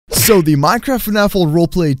So the Minecraft FNAF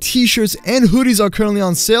roleplay t-shirts and hoodies are currently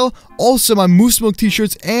on sale. Also my Moose Milk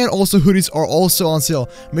t-shirts and also hoodies are also on sale.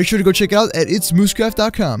 Make sure to go check it out at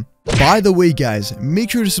itsmoosecraft.com. By the way guys, make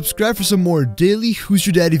sure to subscribe for some more daily Who's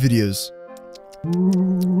Your Daddy videos.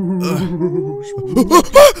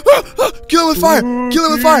 Kill him with fire! Kill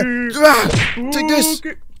him with fire! Take this!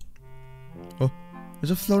 Oh,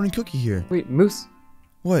 there's a floating cookie here. Wait, Moose.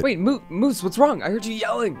 What? Wait, Moose, what's wrong? I heard you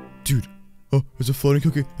yelling. Dude. Oh, there's a floating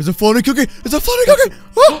cookie. There's a floating cookie. There's a floating cookie.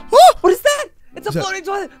 Oh, oh. What is that? It's a floating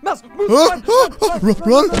toilet. Mouse, Moose, run.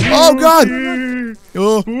 Oh, God.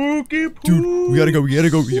 Oh. Dude, we gotta go. We gotta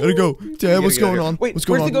go. We gotta go. Dad, what's going on? Wait, what's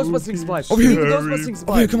going where's on? the ghostbusting supply? Over here. The ghostbusting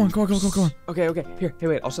supply. Over here, come on. Come on. Okay. Here, hey,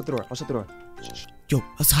 wait. I'll shut the door. Shh. Yo,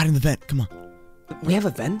 let's hide in the vent. Come on. We have a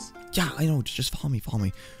vent? Yeah, I know. Just follow me.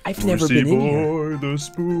 I've never been in here. The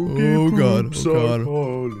spooky Oh, God.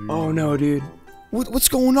 Oh, no, dude. What's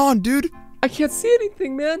going on, dude? I can't see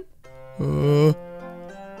anything, man.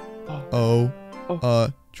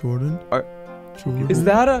 Jordan? Jordan? Is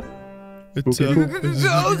that a... It's Ghost?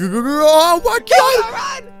 Oh, my God!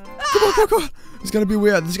 Run! Come on. There's gotta be a way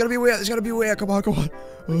out. Come on. I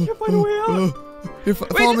can't find a way out. Here,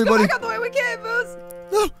 follow me, buddy. Back out the way we came, Moose.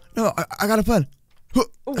 No, I got a plan. Oh,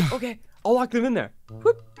 okay. I'll lock them in there.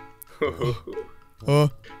 What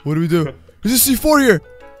do we do? There's a C4 here.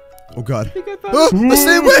 Oh, God. I think I found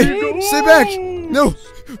Stay away. Stay back. No.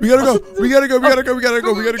 We gotta go. Get out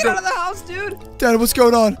of the house, dude. Dad, what's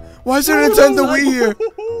going on? Why is there an Nintendo Wii here?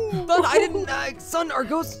 Son, I didn't. Son, are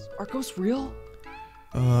ghosts real?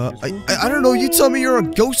 I don't know. You tell me you're a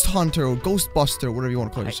ghost hunter or ghostbuster, whatever you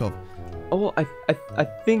want to call yourself. Oh, well, I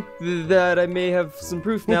think that I may have some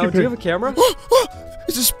proof now. Do you have a camera?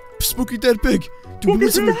 It's a spooky dead pig. Dude, we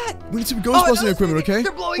need some ghostbusting equipment, okay?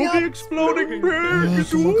 They're blowing up. Exploding pig.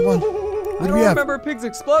 Come on. What do we have? I remember pigs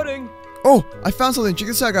exploding. Oh, I found something. Check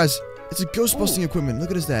this out, guys. It's a ghostbusting equipment.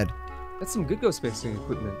 Look at his dad. That's some good ghostbusting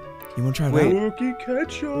equipment. You want to try it Wait. out? Spooky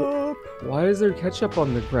ketchup. Why is there ketchup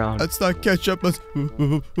on the ground? That's not ketchup. That's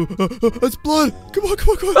blood. Come on.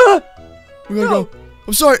 We gotta go.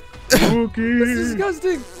 I'm sorry. Spooky. This is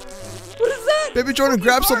disgusting. What is that? Baby Jordan,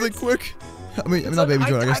 grab something parts. quick. I mean not Baby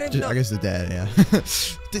Jordan. I guess the dad. Yeah.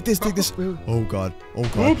 Take this. Oh God.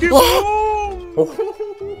 Spooky.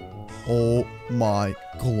 Oh my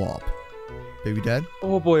glop. Baby dad?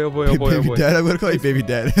 Oh boy. Baby dad? I'm gonna call you Baby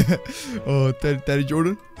Dad. Oh, Daddy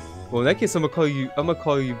Jordan? Well, in that case, I'm gonna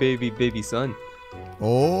call you baby son.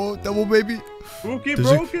 Oh, double baby. Spooky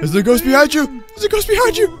Is there a ghost behind you?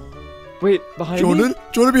 Wait, behind me?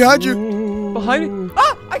 Jordan behind you. Behind me?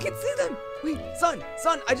 Ah, I can see them. Wait, son,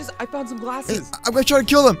 I found some glasses. I'm gonna try to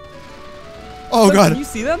kill them. Oh son, God. Can you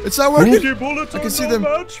see them? It's not working. Spooky bullets I can are see no them.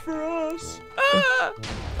 match for us. Ah.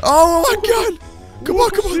 Oh my God. Come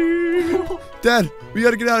on. Dad, we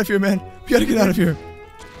gotta get out of here, man. We gotta get out of here.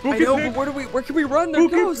 I know, but where can we run? They're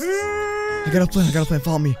ghosts. I got a plan.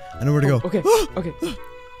 Follow me. I know where to go. Okay.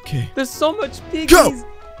 Okay. There's so much piggies. Go!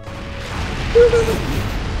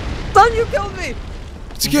 Son, you killed me.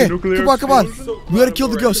 It's okay. Come on. We gotta kill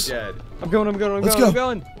the ghosts. I'm going. Let's go. I'm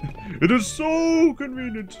going. It is so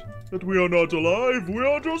convenient that we are not alive. We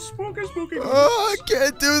are just spooky. Oh, I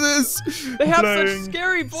can't do this. They have such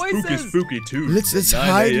scary voices. Spooky too. Let's 9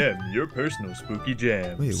 hide. a.m. Your personal spooky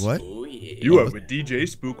jams. Wait, what? You are with DJ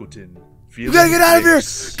Spookleton. We gotta get out of here.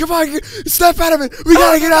 Come on, snap out of it. We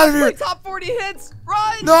gotta get out of here. Top 40 hits.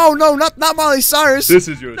 Run. No, not Miley Cyrus. This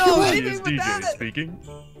is your anything DJ without it. speaking.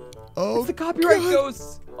 Oh, It's the copyright God.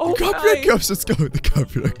 ghosts. Oh, Copyright ghosts. Let's go with the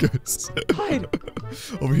copyright ghosts. Hide.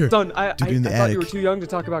 Over here. Son, I Dude, in the thought you were attic. too young to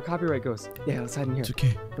talk about copyright ghosts. Yeah, let's hide in here. It's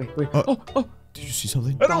okay. Wait. Oh. Did you see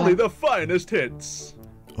something? And only the finest hits.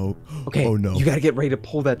 Oh. Okay. Oh no. You gotta get ready to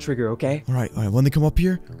pull that trigger, okay? All right. When they come up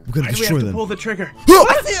here, we're gonna Why do we destroy have to them. pull the trigger? Oh!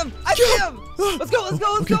 I see him. Let's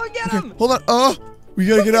go and get him. Hold on. We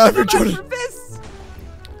gotta get out of here, Jordan. Master fists.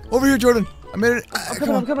 Over here, Jordan. I made it. I'm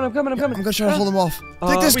Come coming. on. I'm gonna try to hold them off.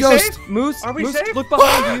 Take this Are we ghost. safe? Moose, Are we Moose, safe? look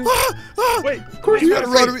behind you. Wait, of We gotta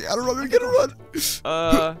run. We gotta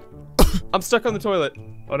run. I'm stuck on the toilet.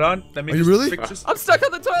 Hold on. Let me Are you just really? fix this. I'm stuck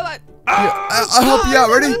on the toilet. I'll help you out.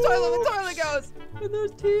 Ready? The toilet goes. And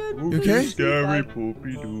there's Tia. You okay? Scary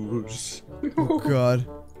poopy doos. Oh God.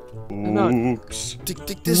 not. Oops.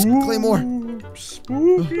 Take this claymore.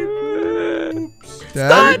 Spooky oops.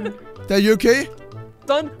 Dad, you okay?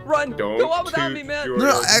 Son, run. Don't Go on without toot me, man. your-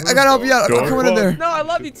 No, I gotta help you out. I'm Don't coming in there. No, I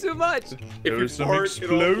love you too much. If There's you some fart, it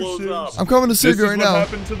all blows explosives. up. I'm coming to This save is you right what now.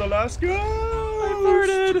 happened to the last guy. I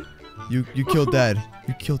farted. You killed Dad.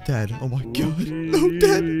 You killed Dad. Oh my God. No,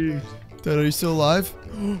 Dad. Dad, are you still alive?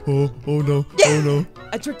 Oh no. Yeah. Oh no.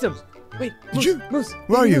 I tricked him. Wait, Did Moose, you? Moose,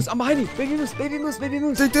 Where are baby you? Moose, I'm behind you. Baby Moose, baby Moose, baby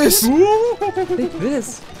Moose. Take this. Take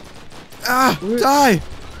this. Ah, die.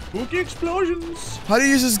 Spooky explosions. How do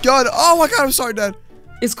you use this gun? Oh my god, I'm sorry, Dad.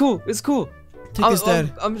 It's cool. It's cool. Take this,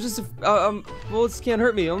 Dad. I'm just, bullets can't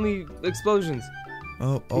hurt me. Only explosions.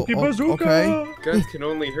 Spooky bazooka. Okay. Guns can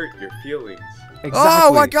only hurt your feelings. Exactly.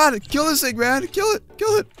 Oh my god, kill this thing, man. Kill it.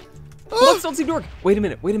 Kill it. Bullets don't seem to work. Wait a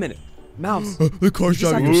minute. Wait a minute. Mouse. The car's You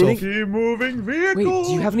just driving have to yourself. Spooky moving vehicle. Wait,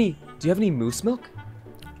 do you have any moose milk?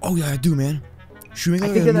 Oh yeah, I do, man. Should we make I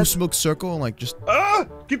like think a that's- moose milk circle and like just? Ah!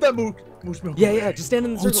 Give that moose milk. Yeah. Just stand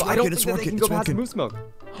in the Oh, it's circle. I don't working, think that they can it's go past the working. moose milk.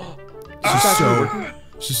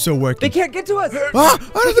 This is so working. They can't get to us. Ah!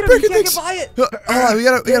 I have to break We it. can't Thanks. get by it. Hold on, we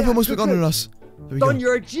gotta Yeah, put moose milk okay. under us. There we go. Don,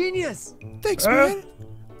 you're a genius. Thanks, man.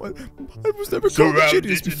 What? I was never called a Surrounded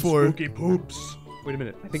genius in before. spooky poops. Wait a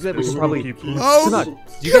minute. I think that we should probably. Spooky poops. Oh, Come on. Do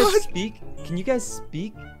you guys God. speak? Can you guys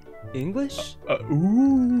speak English?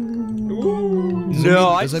 Ooh. Does that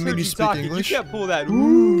mean- does that mean you speak English? You can't pull that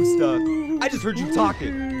ooh stuff. I just heard you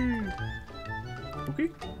talking.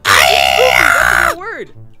 Spooky. That's a real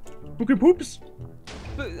word. Spooky poops.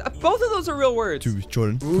 Both of those are real words. Dude,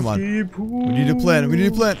 Jordan, come on. Spooky poops. We need a plan. We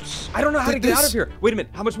need a plan. I don't know how to Take get out this. of here. Wait a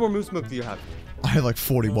minute. How much more moose milk do you have? I have like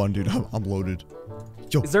 41, dude. I'm loaded.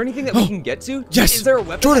 Yo, Is there anything that we can get to? Yes! Is there a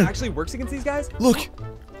weapon Jordan! that actually works against these guys? look.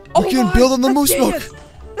 Oh We can my, build on the that's moose milk. genius.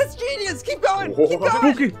 That's genius. Keep going. Whoa. Keep going.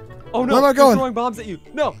 Spooky. Oh no. Where am I they're going? throwing bombs at you.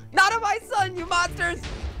 No. Not at my son, you monsters.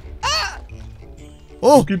 Ah!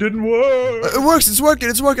 Oh, Spooky didn't work. it works. It's working.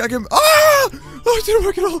 It's working. I can. Ah! Oh, it didn't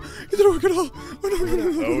work at all. It didn't work at all.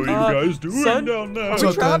 Oh, no. How are you guys doing son? down there? Are What's we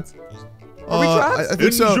up, Dad? trapped? Are we trapped? I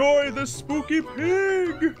think so. Enjoy the spooky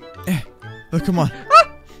pig. Look, come on.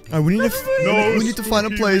 Alright, we need to find a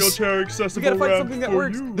spooky place wheelchair We accessible gotta find ramp something that for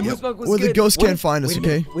works. you. The moose milk was where the good. ghosts What can't if- find us, wait a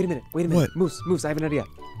okay? minute, Wait a minute. What? Moose, I have an idea.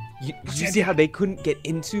 You see how they couldn't get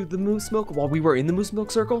into the moose milk while we were in the moose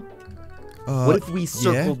milk circle? What if we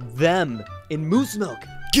circled them in moose milk?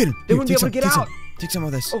 Get him. They Here, wouldn't be take able to get some, out. Take some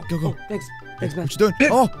of this. Oh, Go. thanks. Thanks, man. What you doing?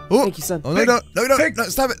 Oh. Thank you, son. Oh, no. Pig. No,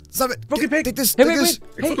 stop it. Spooky pig. Take this. Hey, Take wait, this.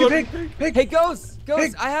 wait. Spooky pig. Hey, Ghost,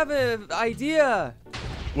 Pig. I have an idea.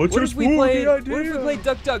 What's What your if we spooky played? idea? What if we played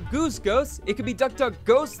Duck Duck Goose, Ghost? It could be Duck Duck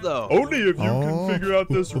Ghost though. Only if you Oh. can figure out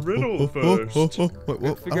this riddle first. Wait,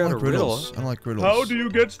 Figure I out don't a like riddle. riddles. I don't like riddles. How do you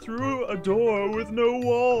get through a door with no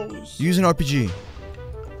walls? Use an RPG.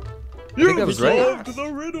 You think that was right. solved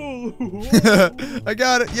the riddle. I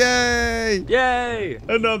got it. Yay. Yay!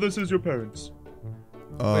 And now this is your parents.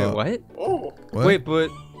 Wait, what? Oh. What? Wait,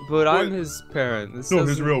 but I'm his parent. This No, his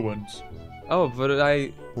doesn't- real ones. Oh, but I.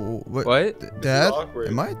 What? What? Dad? awkward.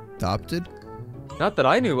 Am I adopted? Not that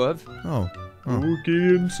I knew of. Oh. Spooky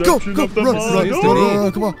Go, inception go, of the run, mind. run, Used run, to be.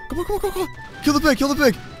 run, come on. Kill the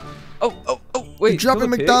pig. Oh, You're wait. dropping kill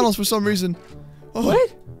the pig? McDonald's for some reason. Oh,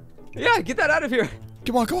 What? Yeah, get that out of here.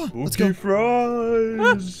 Come on. Let's go. Spooky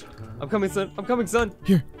fries. I'm coming, son.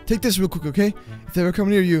 Here, take this real quick, okay? If they ever come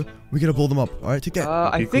near you, we gotta blow them up. All right, take that.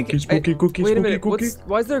 I think. Spooky cookie, Wait a spooky minute. cookie.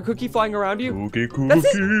 Why is there a cookie flying around you? Spooky cookie. That's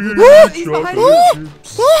it. He's behind chocolate you.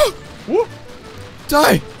 chips. Ah!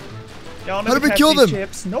 Die! Y'all How did never we had kill these them?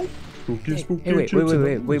 Chips? Nope. Spooky, spooky Hey, wait. chips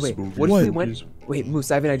and What spooky if we What? went? spookies. Wait, Moose,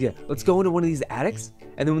 I have an idea. Let's go into one of these attics,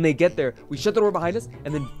 and then when they get there, we shut the door behind us,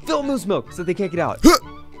 and then fill moose milk so that they can't get out. Huh!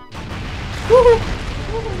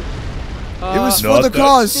 It was for Not the that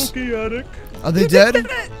cause. spooky attic. Are they dead?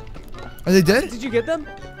 Are they dead? Did you get them?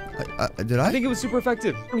 Did I I? think it was super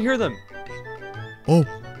effective. I can hear them. Oh, we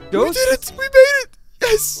Ghost? did it! We made it!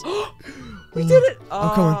 Yes! We did it!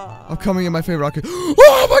 I'm coming in my favorite rocket.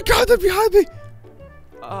 Oh my God! They're behind me.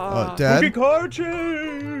 Spooky Dad, car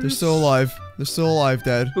chase. they're still alive. They're still alive,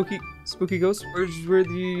 Dad. Spooky ghost.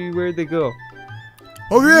 Where'd they go?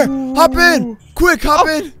 Over here! Hop in! Quick, hop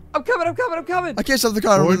in! I'm coming. I can't stop the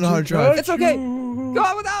car. I don't even know how to drive. It's okay. Go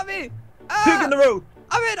on without me. Pig in the road.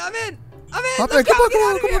 I'm in. Hop in, Let's come go. on, Get come out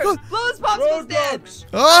on, of come on, here. come on. Slow as possible, Dad. Roadblocks.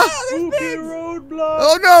 Ah! There's Spooky pigs. roadblocks.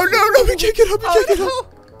 Oh no, we can't get up, we can't get up. No.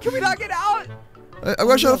 Can we not get out? I'm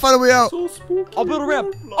gonna try to find a way out. So spooky. I'll build a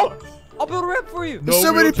ramp. roadblocks. I'll build a ramp for you. No There's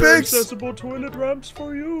so many wheelchair pigs. accessible toilet ramps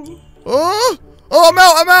for you. Oh, I'm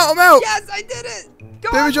out. Yes, I did it.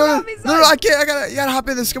 Go Baby on Jordan. without me, No, son. I can't. You gotta hop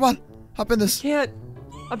in this. Come on, hop in this. Can't.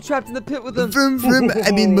 I'm trapped in the pit with them. Vroom, vroom.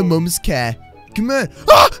 I'm in my mom's car. Come on.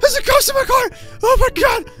 Ah, there's a ghost in my car. Oh my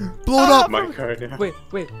God. Blow it up. My car now. Wait.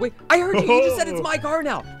 I heard you. You just said it's my car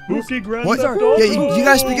now. Spooky Grand What? Theft Yeah, Auto. you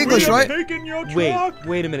guys speak English, We are right? taking your truck.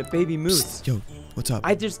 Wait a minute, baby Moose. Yo, what's up?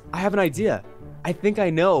 I have an idea. I think I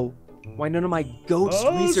know why none of my ghost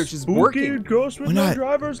research is spooky working. Ghost with Why no not?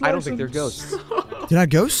 driver's license. I don't think they're ghosts. They're not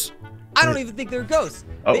ghosts? I don't even think they're ghosts.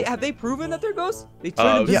 Oh. Have they proven that they're ghosts? They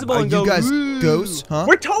turn invisible Yeah, and go. you guys "Woo." ghosts, huh?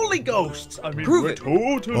 We're totally ghosts. I mean, Prove we're it.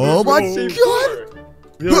 totally Oh my ghosts. God!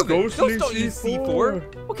 We are Ghosts ghostly don't use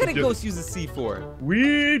C4. What kind of Yeah. ghost uses C4?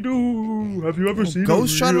 We do. Have you ever seen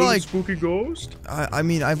ghosts a trying to, real like- spooky ghost? I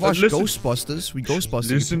mean, I've watched listen- Ghostbusters. We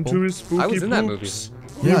Ghostbusters. Listen people. to his spooky I was in that poops.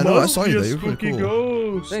 Yeah, I know, I must saw be you a there, you were pretty spooky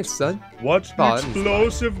cool. ghost. Thanks, son. Watch the Oh, I didn't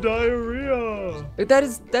explosive diarrhea. That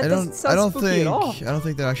doesn't sound I don't spooky think. at all. I don't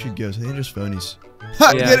think they're actually ghosts. I think they're just phonies.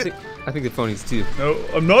 Ha! Yeah, Get it? I think they're phonies too. No,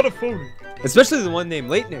 I'm not a phony. Especially the one named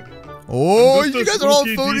Late Nick. Oh, I'm just you a guys are all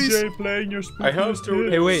spooky phonies. DJ playing your I have spookiest to-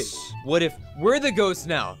 hits. Hey, wait. What if we're the ghosts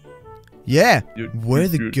now? Yeah, You're- we're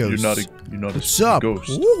the you're- ghosts. You're not a What's spooky up? ghost.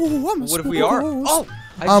 Ooh, I'm a What if spooky we are? ghost. Oh,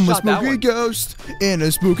 I I'm a shot that spooky one. ghost in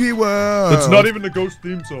a spooky world. That's not even the ghost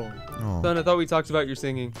theme song. Oh, Son, I thought we talked about your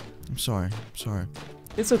singing. I'm sorry. I'm sorry.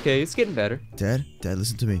 It's okay. It's getting better. Dad,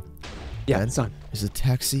 listen to me. Yeah, Dad, son. there's a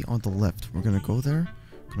taxi on the left. We're gonna go there.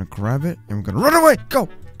 We're gonna grab it and we're gonna run away. Go.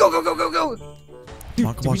 Go, go, go, go, go. Dude, Come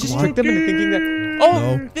on, did come we on, just come trick them into thinking that? No,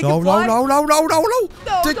 Oh, they no, can fly? no, No,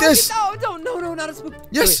 Take don't this. No, not a spook.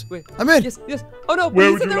 Yes, Wait. I'm in. Yes. Oh no, Where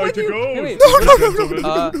he's would in you there like with to you. go? Hey, wait.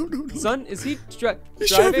 No. Son, is he He's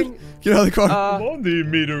driving? Get out of the car. Come on, the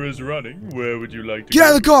meter is running. Where would you like to Get go?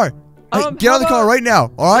 out of the car. Hey, get out of the how car about- right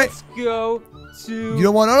now. All right. Let's go to. You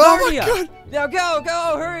don't want to. Oh my Narnia. God. Now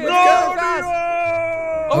go, hurry, No, go fast.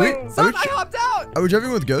 Oh Are we- wait, are son, we I ch- hopped out. Are we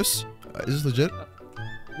driving with ghosts? Is this legit?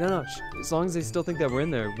 No, as long as they still think that we're in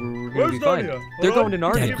there, we're gonna Where's be fine. Narnia? They're Hold going to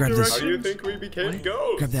on. Narnia. Dad, grab this. How do you think we became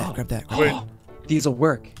ghosts? Grab that. Grab that. Wait. These will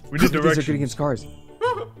work. We need These are directions. good against cars.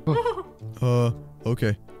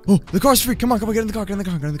 Okay. Oh, the car's free. Come on, get in the car. Get in the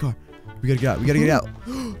car. We gotta get out.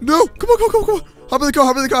 No, come on. Hop in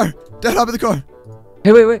the car. Dad, hop in the car.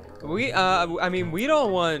 Hey, wait. I mean, we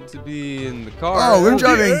don't want to be in the car. Oh, we're Oh,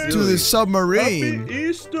 driving yeah. to the Happy submarine.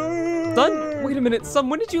 Easter! Son, wait a minute. Son,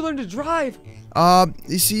 when did you learn to drive?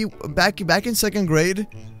 You see, back in second grade,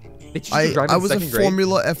 Did you drive I in was a second grade?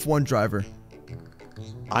 Formula F1 driver.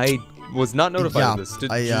 I was not notified Yeah, of this.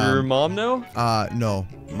 Did I, your mom know? No,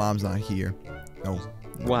 mom's not here. No.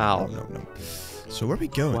 Wow. No. So where are we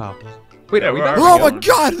going? Wow. Wait, Yeah, are we where back? are Oh we my going?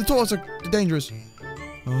 God! The toilets are dangerous.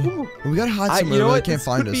 Ooh. We gotta hide You somewhere know where what? they can't This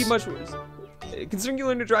find could us. be much worse. Considering you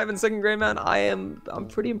learned to drive in second grade, man, I'm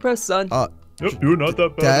pretty impressed, son. Yep, you're not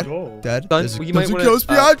that bad Dad, at all. Dad, Son, there's a, you might there's a wanna, ghost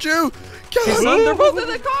behind you. Hey, Come son, on, they're both in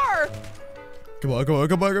the car. come on,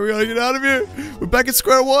 we gotta get out of here. We're back at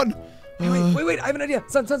square one. Hey, wait, I have an idea.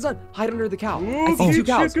 Son, hide under the cow. I Ooh, see two cute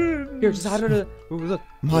cows. chickens. Here, just hide under the. Ooh, look.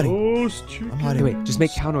 I'm hiding. Ghost chickens. I'm Hey, hiding. wait, just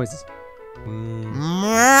make cow noises.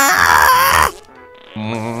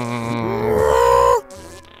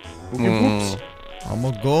 I'm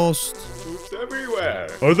a ghost. Oops everywhere.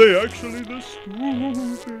 Are they actually this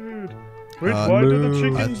stupid? Wait, why do the I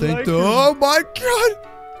chickens think like the. him? Oh my God!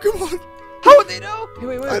 Come on. How would they know? Hey,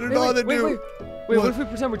 wait. I don't know how they do. Wait, What? what if we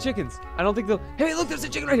pretend we're chickens? I don't think they'll. Hey, wait, look, there's a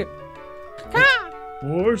chicken right here.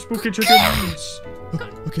 More spooky chickens.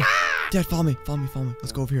 Okay. Dad, follow me.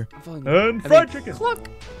 Let's go over here. I'm following you. And fried chicken. Cluck.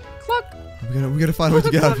 We gotta find a way to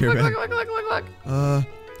get out of here, man. Cluck.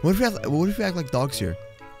 What if we act like dogs here?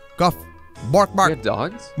 Guff. Bark. We have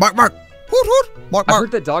dogs? Bark. Hoot. Bark. I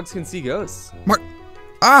heard that dogs can see ghosts.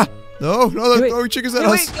 Ah! No, they're Wait, throwing chickens at Hey,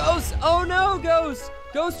 us. wait, ghosts! Oh no, ghosts!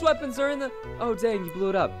 Ghost weapons are in the. Oh dang, you blew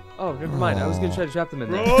it up. Oh, never mind. I was gonna try to trap them in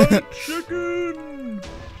there. Fried chicken.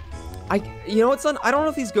 You know what, son? I don't know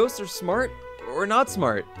if these ghosts are smart or not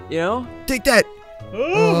smart. You know? Take that.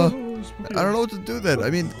 Oh, spooky. I don't know what to do then. I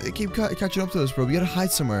mean, they keep catching up to us, bro. We gotta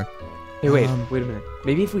hide somewhere. Hey, wait a minute.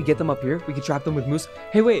 Maybe if we get them up here, we could trap them with moose.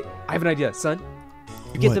 Hey, wait, I have an idea, son.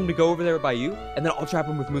 You get What? them to go over there by you, and then I'll trap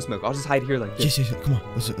them with moose milk. I'll just hide here like this. Yes. Come on.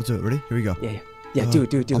 Let's do it. Ready? Here we go. Yeah. Do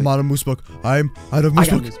it. I'm out of moose milk. I'm out of I moose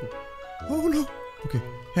got milk. moose milk. Oh no. Okay.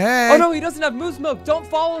 Hey. Oh no, he doesn't have moose milk. Don't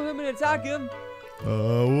follow him and attack him.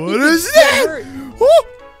 What He is could get that? hurt. Oh!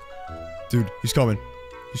 Dude, he's coming.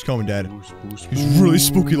 He's coming, Dad. He's really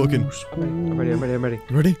spooky looking. I'm ready. You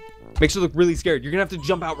ready? Make sure you look really scared. You're gonna have to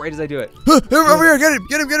jump out right as I do it. Over here. Get him.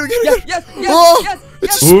 Yes. Oh,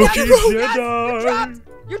 it's spooky, yes, bro. yes, Jedi.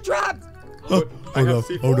 You're trapped. Oh I no. have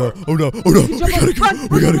C4. Oh no. Jump We out. gotta go. Run.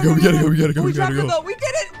 We We trapped gotta him go. though. We did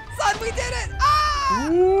it, son. We did it.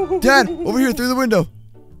 Ah! Dad, over here, through the window.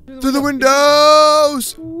 Through the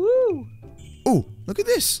windows. Woo! Oh, look at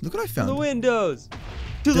this. Look what I To found. the windows. To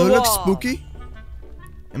Do the they wall. look spooky?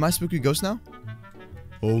 Am I spooky ghost now?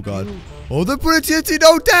 Oh god. Oh, they're putting TNT.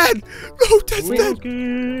 No, Dad. No, Dad's Wait. dead.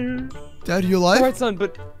 Spooky. Dad, you All alive? right, son.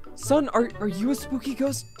 But son, are you a spooky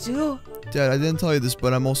ghost too? Dad, I didn't tell you this,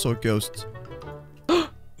 but I'm also a ghost.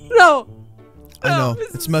 No. I know.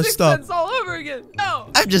 It's messed up. All over again. No.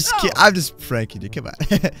 I'm just kidding. I'm just pranking you. Come on.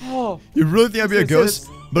 Oh. You really think I'd be a ghost?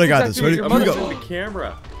 But I got this. Ready? Here we go. The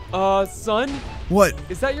camera. Son? What?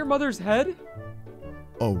 Is that your mother's head?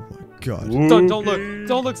 Oh my god. Don't look.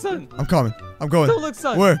 Don't look, son. I'm coming. I'm going. Don't look,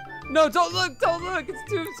 son. Where? No, don't look. Don't look. It's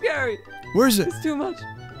too scary. Where is it? It's too much.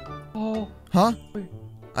 Oh. Huh? Wait.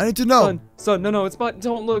 I need to know. Son, no, it's not.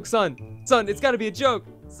 Don't look, son. Son, it's gotta be a joke.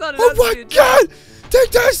 Son, it Oh has to my be a god!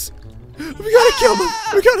 Take this! We gotta kill them!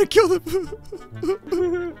 We gotta kill them!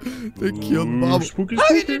 They killed Mom. Spooky, How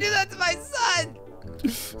spooky. could you do that to my son?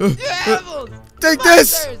 You animals! Take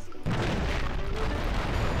this!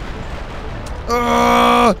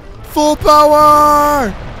 Full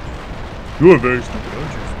power! You are very stupid,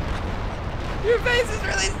 aren't you? Your face is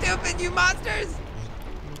really stupid, you monsters!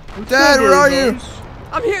 Dad, where are you?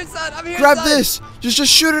 I'm here, son. I'm here, Grab son. this! Just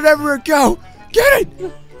shoot it everywhere. Go! Get it!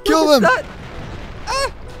 Kill them!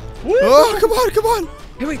 Oh, come on, come on!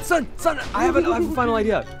 Hey, wait, son, I have a final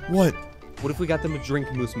idea. What? What if we got them to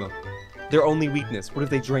drink moose milk? Their only weakness. What if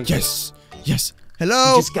they drank it? Yes! Yes!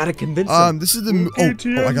 Hello! You just gotta convince them. This is the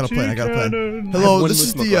oh, I got a plan. Hello, this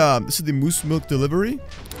is the moose milk delivery. Here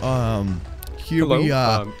Hello? we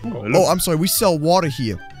hello. oh, I'm sorry, we sell water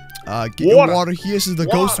here. Get your water here. This is the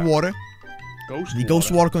ghost water. The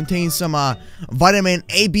ghost water contains some vitamin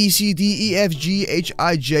A, B, C, D, E, F, G, H,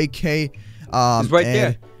 I, J, K. It's right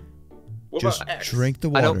there. Just drink the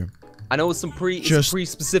water. I know it's a pretty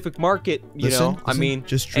specific market, you know. I mean,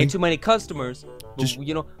 just drink. ain't too many customers, but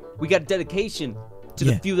you know, we got dedication to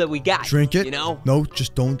the few that we got. Drink it. You know. No,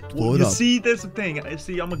 just don't blow it You up. see, there's the thing.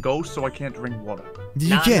 See, I'm a ghost, so I can't drink water.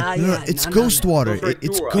 You can't. No, it's ghost water.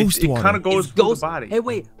 It's ghost water. It kind of goes through the body. Hey,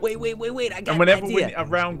 wait! I got And whenever an idea. we're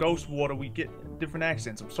around ghost water, we get different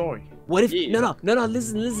accents. I'm sorry. What if no,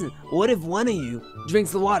 listen. What if one of you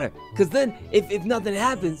drinks the water? Cause then if nothing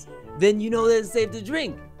happens, then you know that it's safe to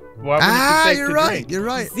drink. You're right. You're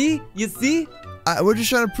right. You see? We're just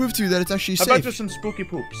trying to prove to you that it's actually How safe. about just some spooky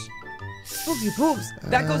poops? Spooky poops.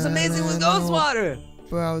 That goes amazing with ghost water.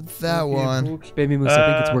 About that one. Poops. Baby Moose,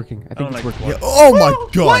 I think it's working. I think don't it's like working. Yeah. Oh my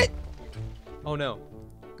god. What? Oh no.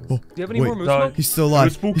 Oh, Do you have any wait, more moose milk? He's still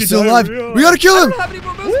alive. Spooky He's still alive. diarrhea. We gotta kill I him. don't have any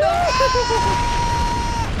more moose milk.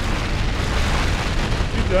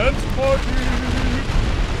 Dance party.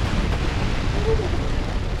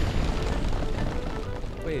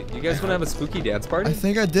 Wait, you guys want to have a spooky dance party? I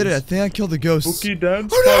think I did it. I think I killed the ghosts. Spooky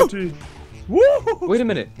dance Oh, no! party. Woo! Wait a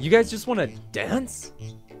minute. You guys just want to dance?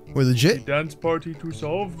 Wait, legit? Dance party to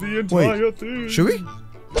solve the entire thing. Should we?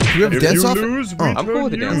 Should we have a If dance you off? lose, we Oh. I'm cool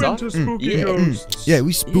with the turn dance you off. into spooky Yeah. ghosts. Yeah,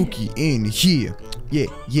 we spooky in here. Yeah.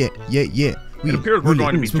 We It appears we're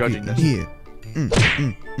going to be spooky judging this. here.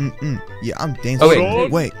 Yeah, I'm dancing. Oh,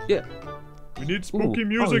 wait. Wait. Yeah. We need spooky Ooh.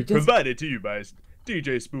 music Oh, provided to you by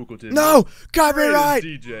DJ Spookleton. No! Copyright!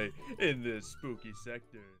 Greatest DJ in this spooky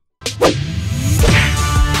sector.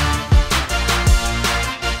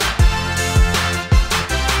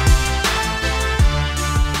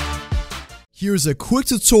 Here's a quick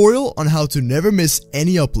tutorial on how to never miss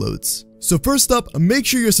any uploads. So first up, make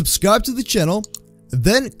sure you're subscribed to the channel,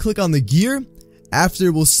 then click on the gear. After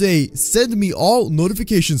it will say send me all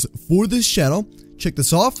notifications for this channel. Check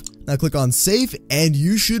this off. Now click on save and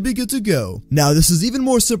you should be good to go. Now this is even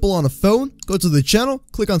more simple on a phone. Go to the channel,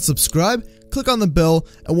 click on subscribe, click on the bell,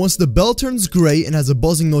 and once the bell turns gray and has a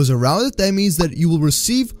buzzing noise around it, that means that you will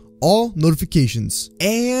receive all notifications.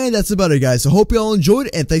 And that's about it guys. I hope you all enjoyed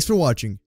and thanks for watching.